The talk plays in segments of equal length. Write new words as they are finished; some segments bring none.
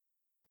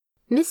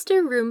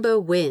Mr.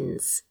 Roomba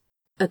Wins,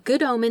 a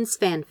Good Omens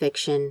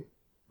fanfiction,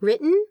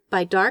 written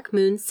by Dark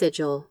Moon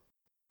Sigil,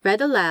 read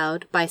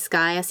aloud by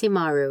Sky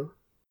Asimaru.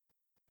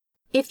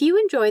 If you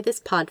enjoy this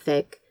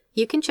podfic,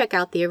 you can check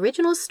out the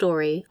original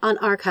story on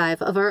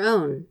Archive of Our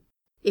Own.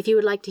 If you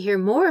would like to hear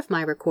more of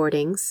my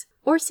recordings,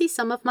 or see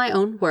some of my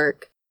own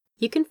work,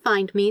 you can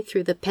find me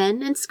through the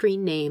pen and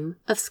screen name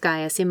of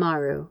Sky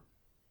Asimaru.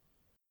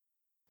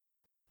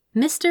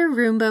 Mr.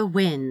 Roomba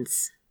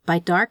Wins by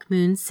Dark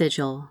Moon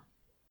Sigil.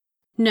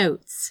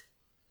 Notes.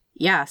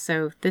 Yeah,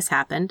 so this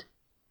happened.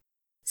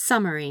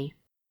 Summary.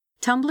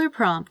 Tumblr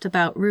prompt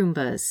about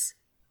Roombas.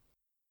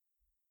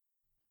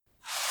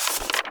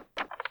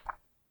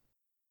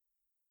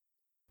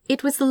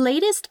 It was the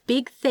latest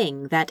big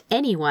thing that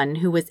anyone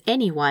who was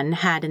anyone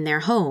had in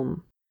their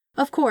home.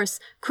 Of course,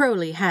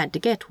 Crowley had to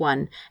get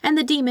one, and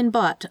the demon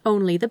bought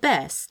only the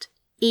best.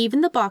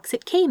 Even the box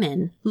it came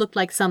in looked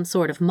like some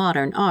sort of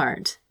modern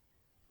art.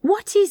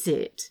 "What is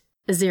it?"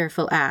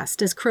 Aziraphale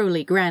asked as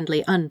Crowley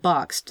grandly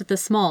unboxed the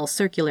small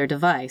circular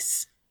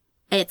device.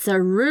 "It's a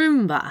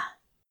Roomba."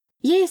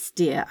 "Yes,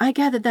 dear, I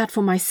gathered that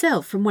for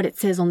myself from what it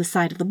says on the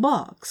side of the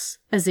box,"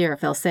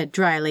 Aziraphale said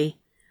dryly.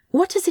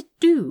 "What does it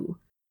do?"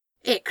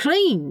 "It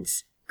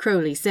cleans,"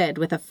 Crowley said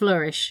with a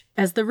flourish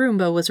as the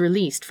Roomba was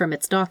released from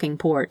its docking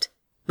port.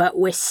 "But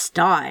with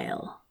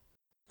style."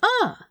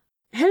 "Ah,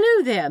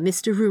 hello there,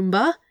 Mr.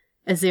 Roomba."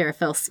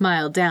 Aziraphale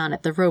smiled down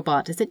at the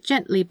robot as it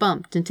gently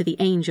bumped into the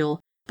angel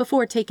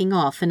before taking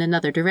off in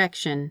another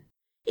direction.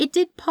 It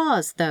did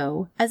pause,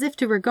 though, as if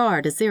to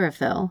regard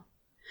Aziraphale.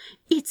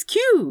 "It's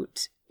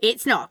cute."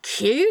 "It's not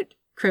cute,"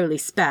 Crowley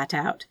spat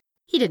out.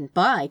 He didn't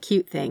buy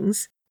cute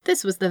things.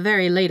 This was the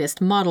very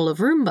latest model of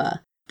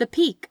Roomba, the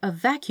peak of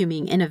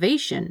vacuuming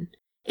innovation.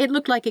 It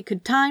looked like it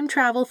could time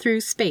travel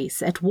through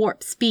space at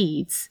warp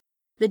speeds.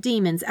 The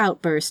demon's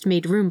outburst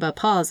made Roomba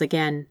pause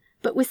again,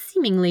 but with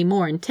seemingly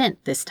more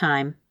intent this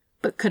time,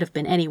 but could have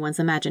been anyone's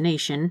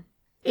imagination.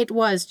 It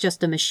was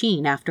just a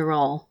machine after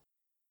all.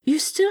 "You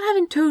still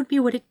haven't told me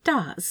what it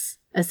does,"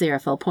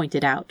 Aziraphale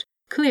pointed out,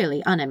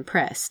 clearly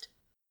unimpressed.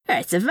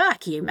 "It's a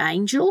vacuum,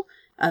 Angel.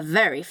 A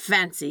very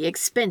fancy,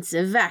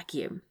 expensive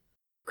vacuum."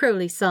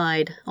 Crowley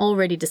sighed,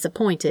 already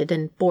disappointed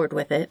and bored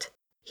with it.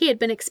 He had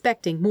been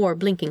expecting more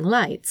blinking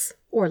lights,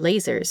 or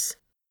lasers.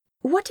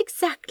 "What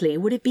exactly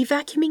would it be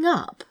vacuuming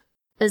up?"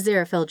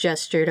 Aziraphale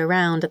gestured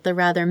around at the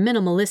rather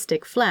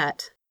minimalistic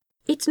flat.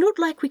 "It's not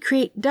like we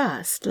create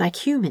dust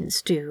like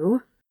humans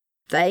do."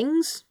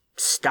 "Things,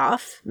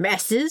 stuff,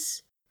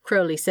 messes,"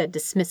 Crowley said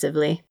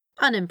dismissively,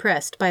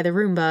 unimpressed by the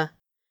Roomba.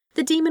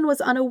 The demon was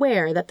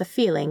unaware that the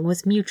feeling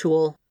was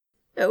mutual.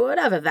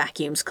 "Whatever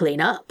vacuums clean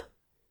up."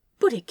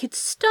 "But it could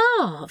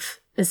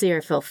starve,"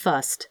 Aziraphale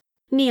fussed,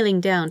 kneeling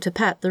down to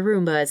pat the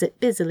Roomba as it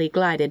busily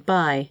glided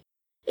by.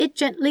 It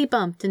gently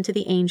bumped into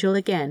the angel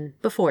again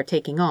before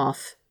taking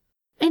off.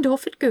 "And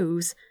off it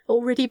goes,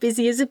 already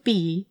busy as a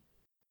bee."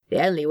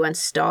 "The only one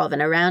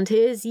starving around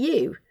here is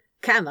you.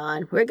 Come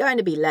on, we're going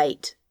to be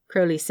late,"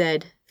 Crowley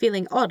said,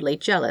 feeling oddly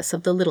jealous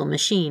of the little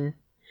machine.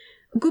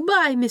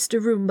 "Goodbye,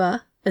 Mr.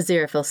 Roomba,"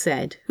 Aziraphale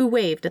said, who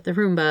waved at the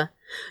Roomba.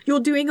 "You're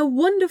doing a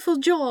wonderful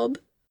job."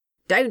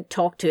 "Don't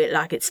talk to it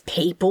like it's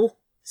people,"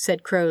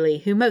 said Crowley,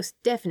 who most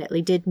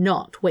definitely did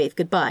not wave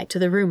goodbye to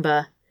the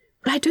Roomba.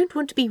 "I don't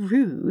want to be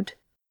rude,"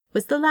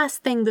 was the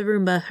last thing the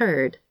Roomba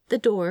heard, the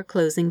door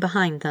closing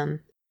behind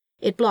them.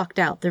 It blocked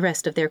out the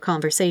rest of their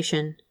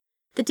conversation.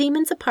 The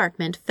demon's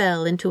apartment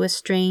fell into a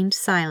strained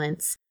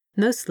silence,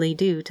 mostly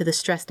due to the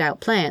stressed-out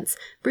plants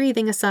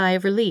breathing a sigh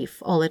of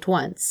relief all at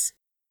once.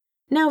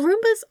 Now,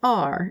 Roombas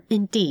are,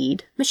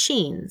 indeed,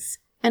 machines,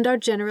 and are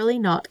generally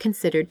not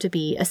considered to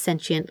be a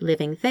sentient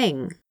living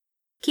thing.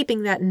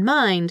 Keeping that in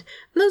mind,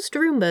 most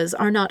Roombas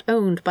are not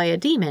owned by a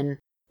demon,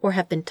 or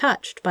have been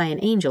touched by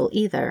an angel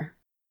either.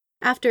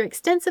 After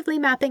extensively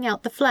mapping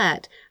out the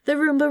flat, the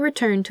Roomba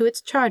returned to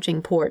its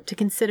charging port to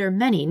consider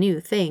many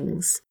new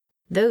things.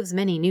 Those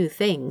many new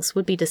things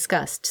would be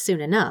discussed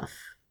soon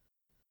enough.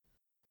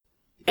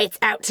 "It's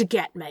out to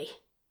get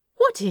me."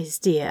 "What is,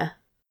 dear?"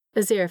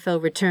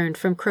 Aziraphale returned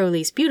from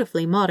Crowley's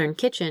beautifully modern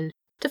kitchen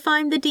to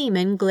find the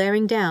demon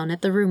glaring down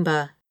at the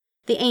Roomba.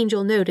 The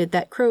angel noted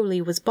that Crowley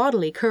was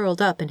bodily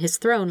curled up in his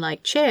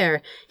throne-like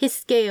chair, his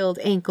scaled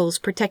ankles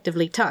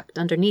protectively tucked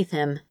underneath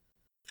him.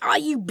 "Are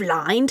you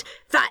blind?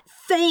 That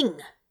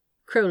thing!"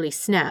 Crowley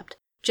snapped,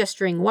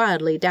 gesturing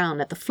wildly down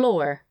at the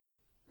floor.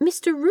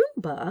 "Mr.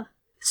 Roomba?"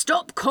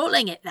 "Stop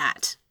calling it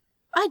that!"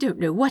 "I don't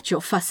know what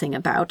you're fussing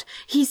about.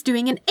 He's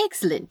doing an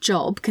excellent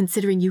job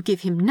considering you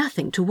give him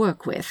nothing to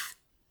work with."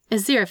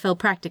 Aziraphale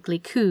practically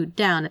cooed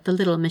down at the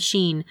little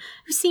machine,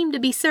 who seemed to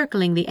be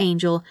circling the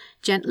angel,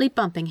 gently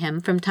bumping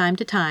him from time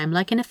to time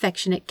like an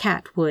affectionate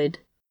cat would.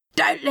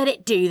 "Don't let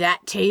it do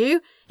that to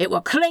you. It will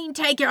clean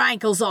take your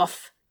ankles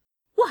off."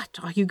 "What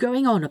are you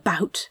going on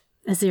about?"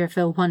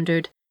 Aziraphale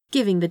wondered,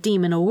 giving the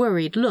demon a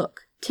worried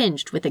look,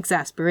 tinged with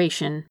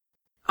exasperation.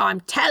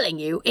 "I'm telling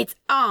you, it's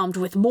armed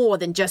with more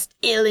than just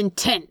ill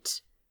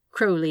intent."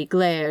 Crowley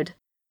glared.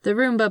 The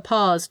Roomba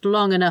paused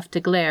long enough to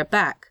glare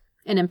back,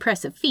 an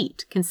impressive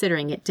feat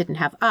considering it didn't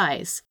have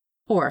eyes,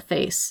 or a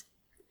face.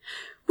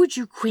 "Would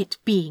you quit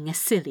being a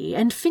silly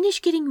and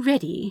finish getting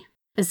ready?"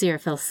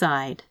 Aziraphale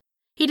sighed.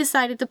 He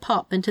decided to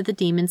pop into the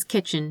demon's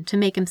kitchen to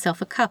make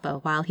himself a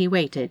cuppa while he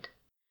waited.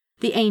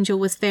 The angel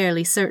was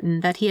fairly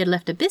certain that he had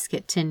left a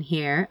biscuit tin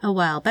here a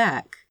while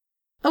back.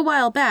 A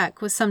while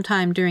back was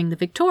sometime during the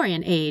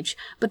Victorian age,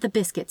 but the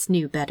biscuits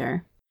knew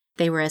better.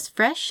 They were as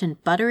fresh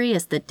and buttery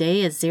as the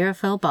day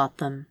Aziraphale bought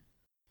them.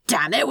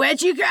 "Damn it,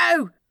 where'd you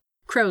go?"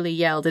 Crowley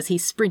yelled as he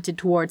sprinted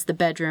towards the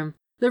bedroom,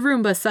 the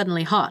Roomba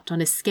suddenly hot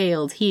on his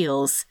scaled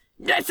heels.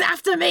 "It's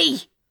after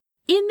me!"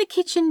 "In the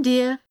kitchen,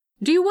 dear.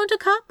 Do you want a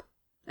cup?"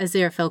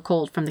 Aziraphale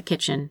called from the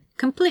kitchen,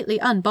 completely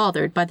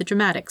unbothered by the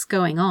dramatics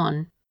going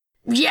on.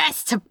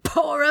 "Yes, to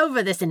pour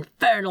over this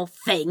infernal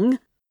thing!"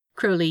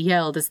 Crowley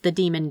yelled as the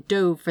demon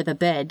dove for the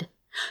bed.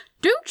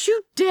 "Don't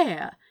you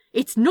dare!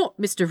 It's not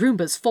Mr.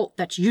 Roomba's fault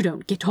that you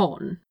don't get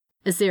on,"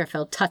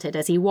 Aziraphale tutted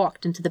as he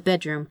walked into the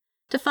bedroom,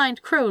 to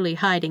find Crowley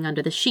hiding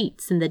under the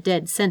sheets in the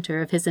dead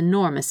center of his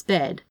enormous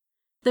bed.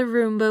 The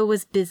Roomba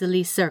was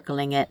busily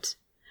circling it.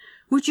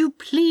 "Would you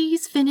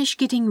please finish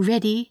getting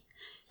ready?"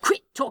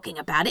 "Quit talking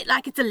about it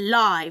like it's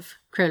alive,"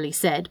 Crowley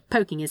said,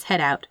 poking his head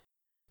out.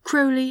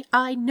 "Crowley,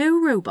 I know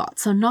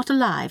robots are not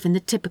alive in the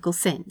typical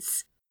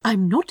sense.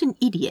 I'm not an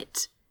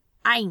idiot."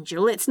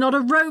 "Angel, it's not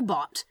a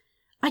robot."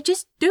 "I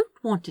just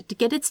don't want it to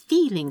get its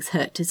feelings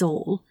hurt is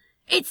all."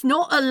 "It's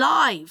not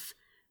alive."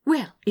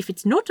 "Well, if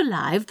it's not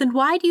alive, then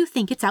why do you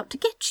think it's out to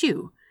get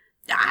you?"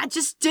 "I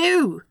just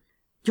do."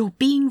 "You're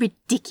being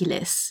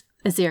ridiculous,"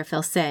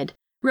 Aziraphale said,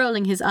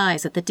 rolling his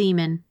eyes at the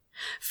demon.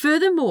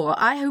 "Furthermore,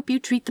 I hope you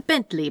treat the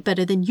Bentley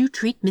better than you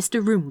treat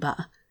Mr.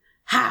 Roomba."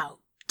 "How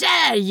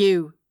dare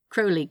you!"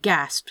 Crowley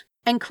gasped,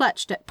 and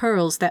clutched at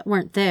pearls that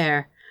weren't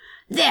there.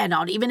 "They're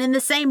not even in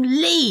the same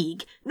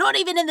league, not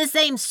even in the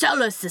same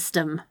solar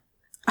system."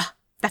 "Ah,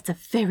 that's a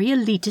very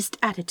elitist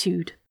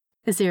attitude,"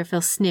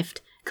 Aziraphale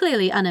sniffed,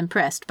 clearly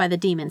unimpressed by the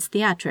demon's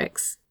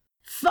theatrics.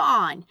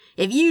 "Fine,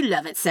 if you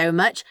love it so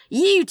much,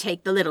 you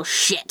take the little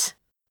shit."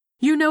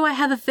 "You know I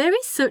have a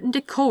very certain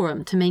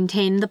decorum to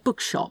maintain in the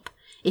bookshop.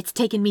 It's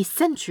taken me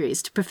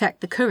centuries to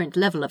perfect the current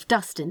level of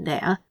dust in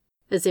there,"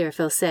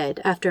 Aziraphale said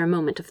after a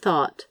moment of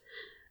thought.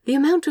 "The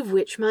amount of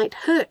which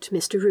might hurt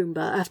Mr.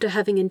 Roomba after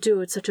having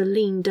endured such a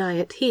lean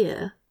diet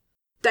here."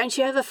 "Don't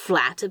you have a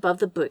flat above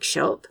the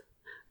bookshop?"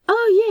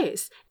 "Oh,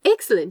 yes.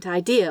 Excellent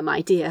idea,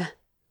 my dear."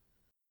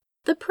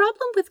 The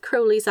problem with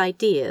Crowley's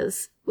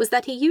ideas was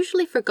that he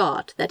usually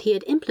forgot that he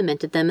had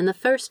implemented them in the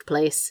first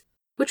place,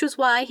 which was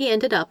why he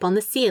ended up on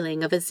the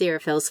ceiling of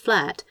Aziraphale's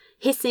flat,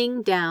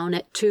 hissing down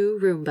at two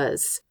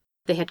Roombas.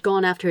 They had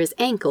gone after his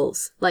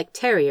ankles, like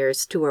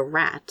terriers to a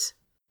rat.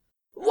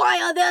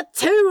 "Why are there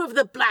two of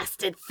the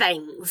blasted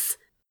things?"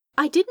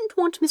 "I didn't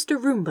want Mr.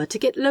 Roomba to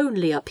get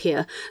lonely up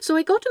here, so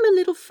I got him a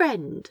little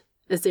friend,"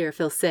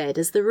 Aziraphale said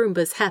as the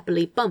Roombas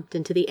happily bumped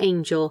into the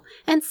angel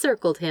and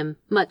circled him,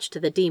 much to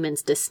the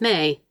demon's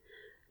dismay.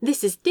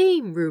 "This is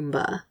Dame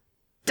Roomba."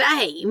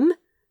 "Dame?"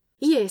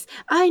 "Yes,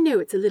 I know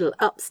it's a little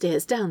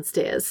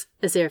upstairs-downstairs,"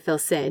 Aziraphale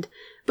said,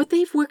 "but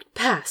they've worked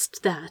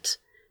past that."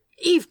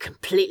 "You've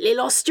completely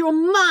lost your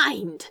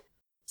mind,"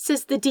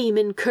 says the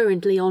demon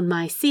currently on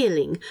my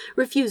ceiling,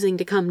 refusing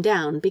to come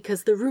down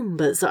because the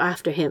Roombas are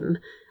after him.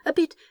 A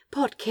bit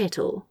pot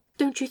kettle,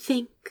 don't you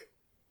think?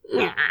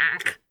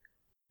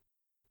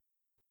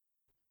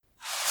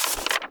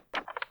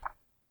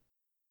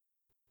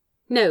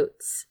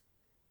 Notes.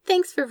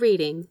 Thanks for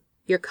reading.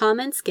 Your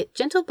comments get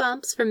gentle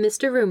bumps from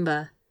Mr.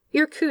 Roomba.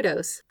 Your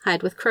kudos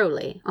hide with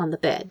Crowley on the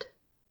bed.